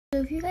So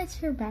if you guys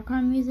hear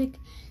background music,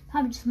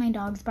 probably just my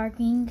dogs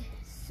barking.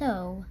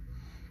 So,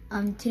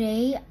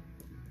 today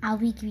I'll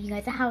be giving you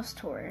guys a house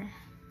tour.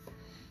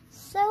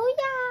 So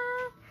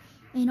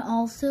yeah, and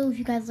also if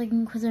you guys like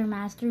Inquisitor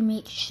Master,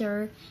 make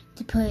sure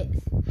to put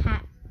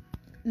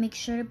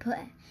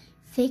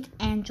Fake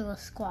Angela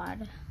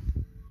Squad,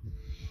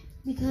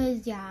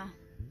 because yeah,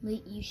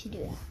 you should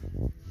do that.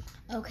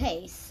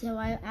 Okay, so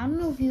I don't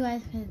know if you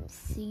guys have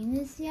seen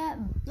this yet,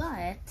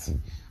 but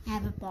I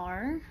have a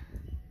bar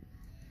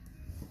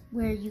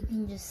where you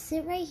can just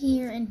sit right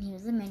here, and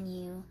here's the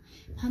menu: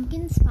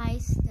 pumpkin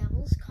spice,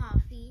 devil's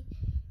coffee,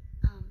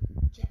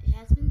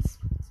 jasmine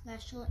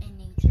special, and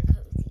nature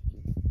cozy.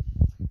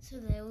 So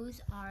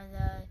those are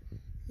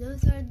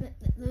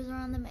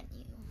on the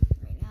menu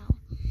right now.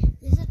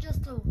 This is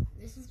just a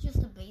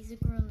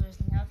basic room. There's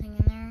nothing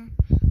in there.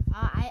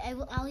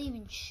 I'll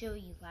even show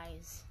you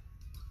guys.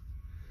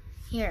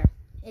 Here,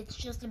 it's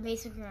just a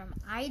basic room.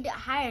 I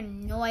had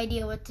no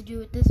idea what to do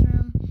with this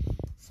room,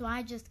 so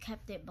I just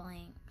kept it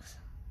blank.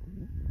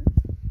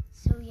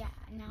 So yeah,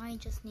 now I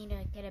just need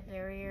to get a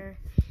barrier.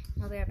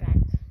 I'll be right back.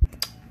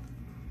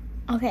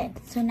 Okay,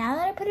 so now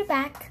that I put it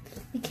back,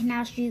 we can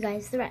now show you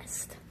guys the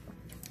rest.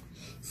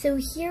 So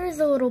here is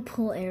a little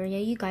pool area.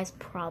 You guys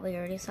probably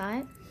already saw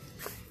it.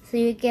 So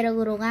you get a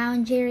little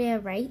lounge area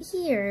right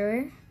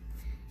here,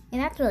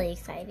 and that's really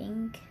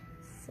exciting.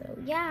 So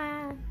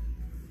yeah.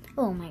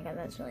 Oh my god,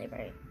 that's really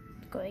bright.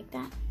 Go like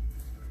that.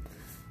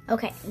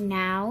 Okay,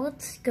 now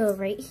let's go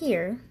right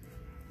here.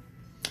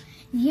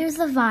 Here's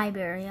the vibe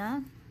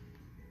area.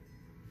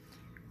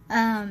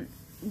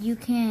 You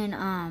can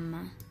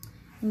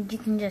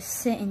just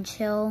sit and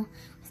chill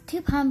with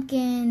 2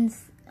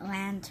 pumpkins,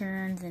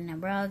 lanterns, and a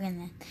rug, and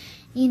then,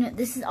 you know,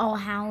 this is all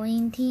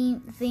Halloween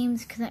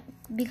themes,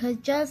 because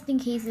just in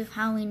case if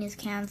Halloween is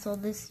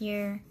canceled this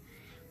year,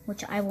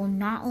 which I will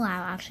not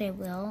allow. Actually, I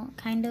will,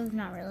 kind of,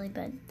 not really,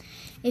 but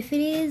if it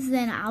is,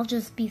 then I'll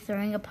just be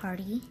throwing a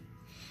party.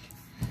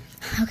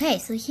 Okay,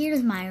 so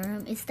here's my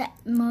room. It's the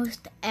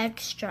most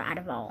extra out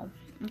of all.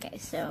 Okay,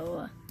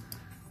 so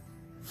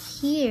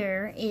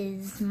here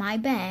is my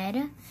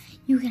bed.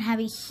 You can have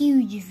a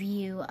huge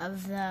view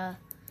of the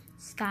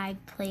sky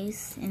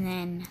place, and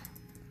then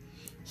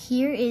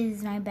here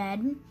is my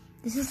bed.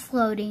 This is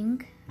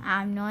floating.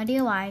 I have no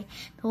idea why,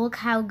 but look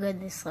how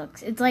good this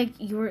looks. It's like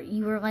you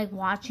were like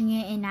watching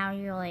it, and now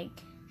you're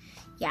like,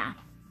 yeah.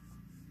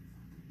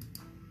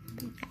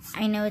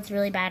 I know it's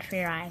really bad for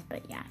your eyes,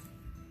 but yeah.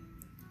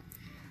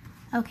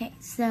 Okay,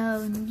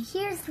 so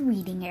here's the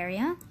reading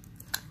area.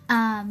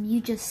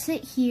 You just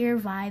sit here,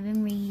 vibe,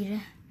 and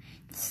read,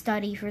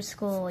 study for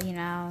school, you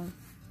know.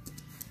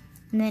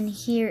 And then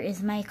here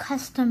is my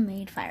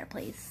custom-made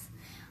fireplace.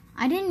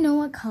 I didn't know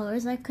what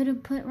colors I could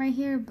have put right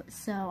here,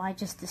 so I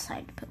just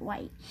decided to put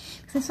white.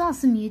 Because I saw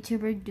some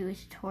YouTuber do a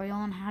tutorial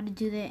on how to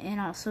do that, and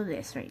also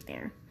this right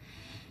there.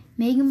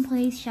 Megan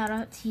Plays, shout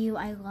out to you.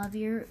 I love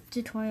your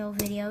tutorial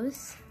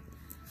videos.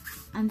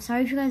 I'm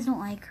sorry if you guys don't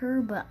like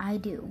her, but I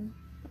do.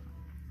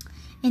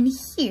 And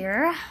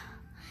here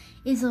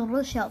is a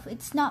little shelf.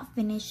 It's not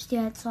finished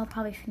yet, so I'll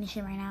probably finish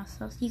it right now.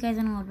 So I'll see you guys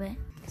in a little bit.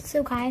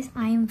 So guys,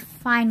 I am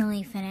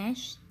finally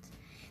finished.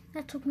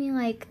 That took me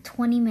like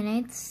 20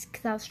 minutes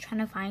because I was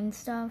trying to find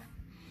stuff,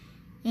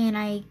 and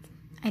I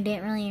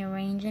didn't really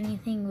arrange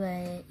anything,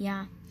 but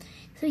yeah.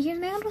 So here's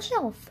my little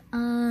shelf.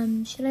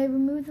 Should I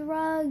remove the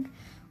rug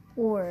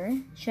or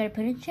should I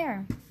put a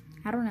chair?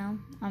 I don't know.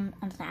 I'm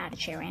gonna add a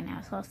chair right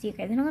now, so I'll see you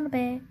guys in a little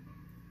bit.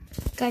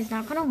 Guys,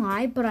 not gonna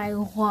lie, but I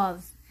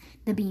love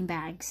the bean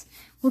bags.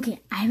 Okay,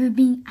 I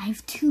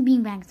have 2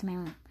 bean bags in my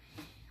room.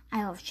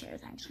 I love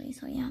chairs actually,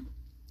 so yeah.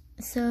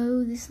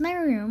 So this is my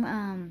room.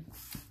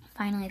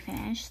 Finally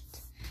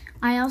finished.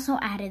 I also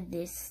added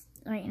this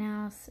right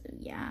now, so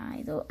yeah,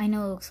 I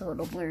know it looks a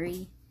little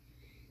blurry,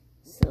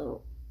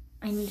 so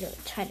I need to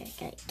try to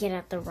get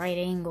at the right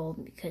angle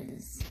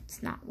because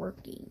it's not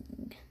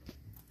working.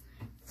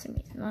 So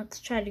let's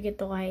try to get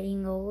the light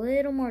angle a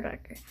little more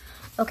darker.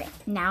 Okay,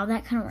 now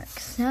that kind of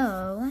works.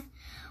 So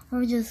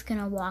we're just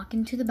gonna walk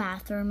into the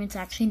bathroom. It's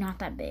actually not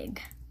that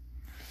big.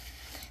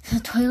 So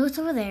the toilet's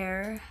over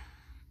there.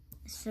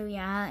 So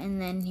yeah, and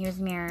then here's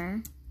the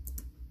mirror.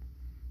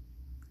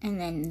 And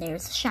then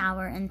there's a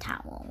shower and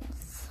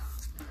towels.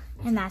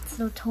 And that's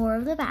the tour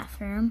of the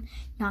bathroom.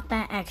 Not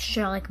that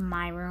extra like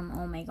my room.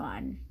 Oh my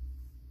god.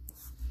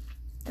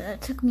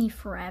 That took me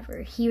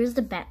forever. Here's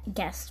the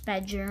guest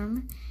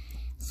bedroom.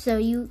 So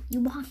you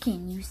walk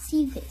in, you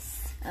see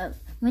this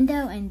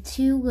window and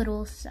 2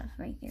 little stuff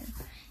right here.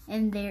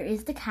 And there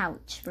is the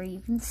couch where you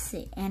can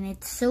sit. And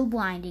it's so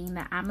blinding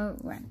that I'm gonna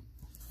run.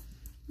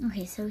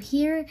 Okay, so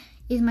here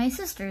is my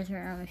sister's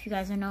room. If you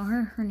guys don't know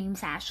her, her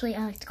name's Ashley.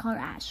 I like to call her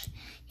Ash.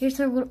 Here's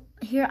her little,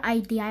 here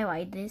I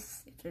DIY'd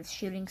this. It's a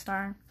shooting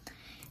star.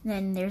 And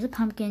then there's a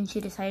pumpkin. She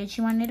decided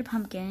she wanted a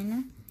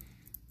pumpkin.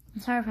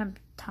 I'm sorry if I'm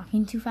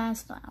talking too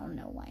fast. I don't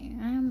know why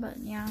I am, but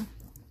yeah.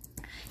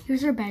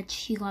 Here's her bed.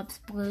 She loves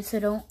blue, so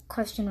don't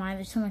question why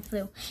there's so much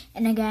blue.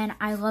 And again,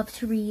 I love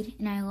to read,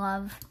 and I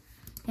love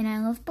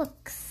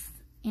books,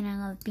 and I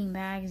love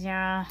beanbags.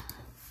 Yeah.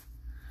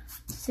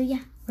 So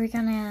yeah, we're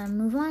gonna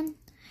move on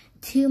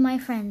to my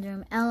friend's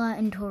room, Ella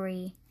and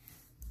Tori.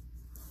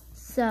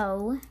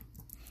 So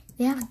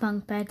they have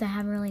bunk beds. I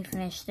haven't really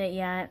finished it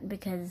yet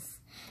because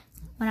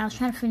when I was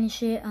trying to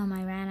finish it,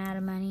 I ran out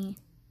of money.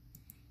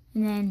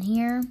 And then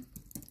here,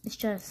 it's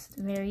just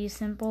very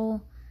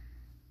simple.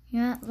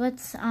 Yeah,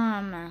 let's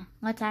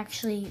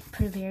actually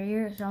put a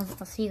barrier. So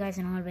I'll see you guys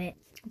in a little bit.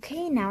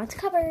 Okay, now it's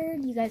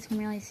covered. You guys can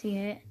really see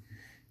it.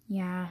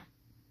 Yeah.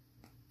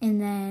 And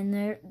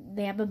then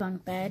they have a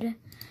bunk bed.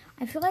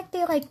 I feel like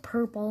they like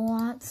purple a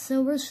lot,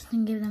 so we're just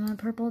gonna give them a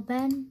purple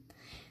bed.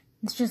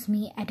 It's just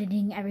me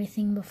editing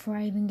everything before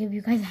I even give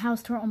you guys a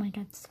house tour. Oh my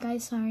god,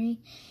 guys, sorry.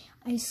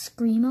 I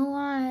scream a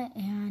lot,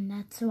 and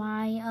that's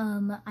why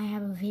I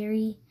have a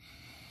very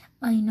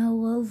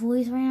low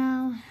voice right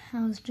now.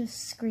 I was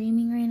just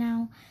screaming right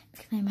now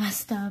because I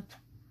messed up.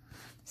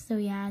 So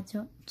yeah,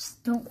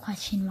 don't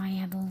question why I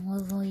have a low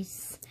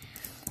voice.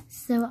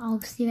 So I'll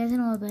see you guys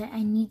in a little bit.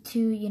 I need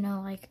to,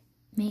 like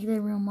make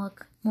the room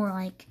look more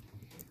like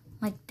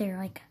they're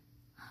like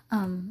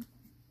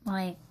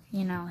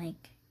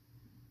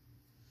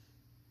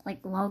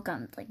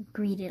welcomed, like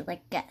greeted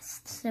like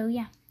guests. So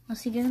yeah, I'll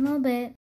see you guys in a little bit.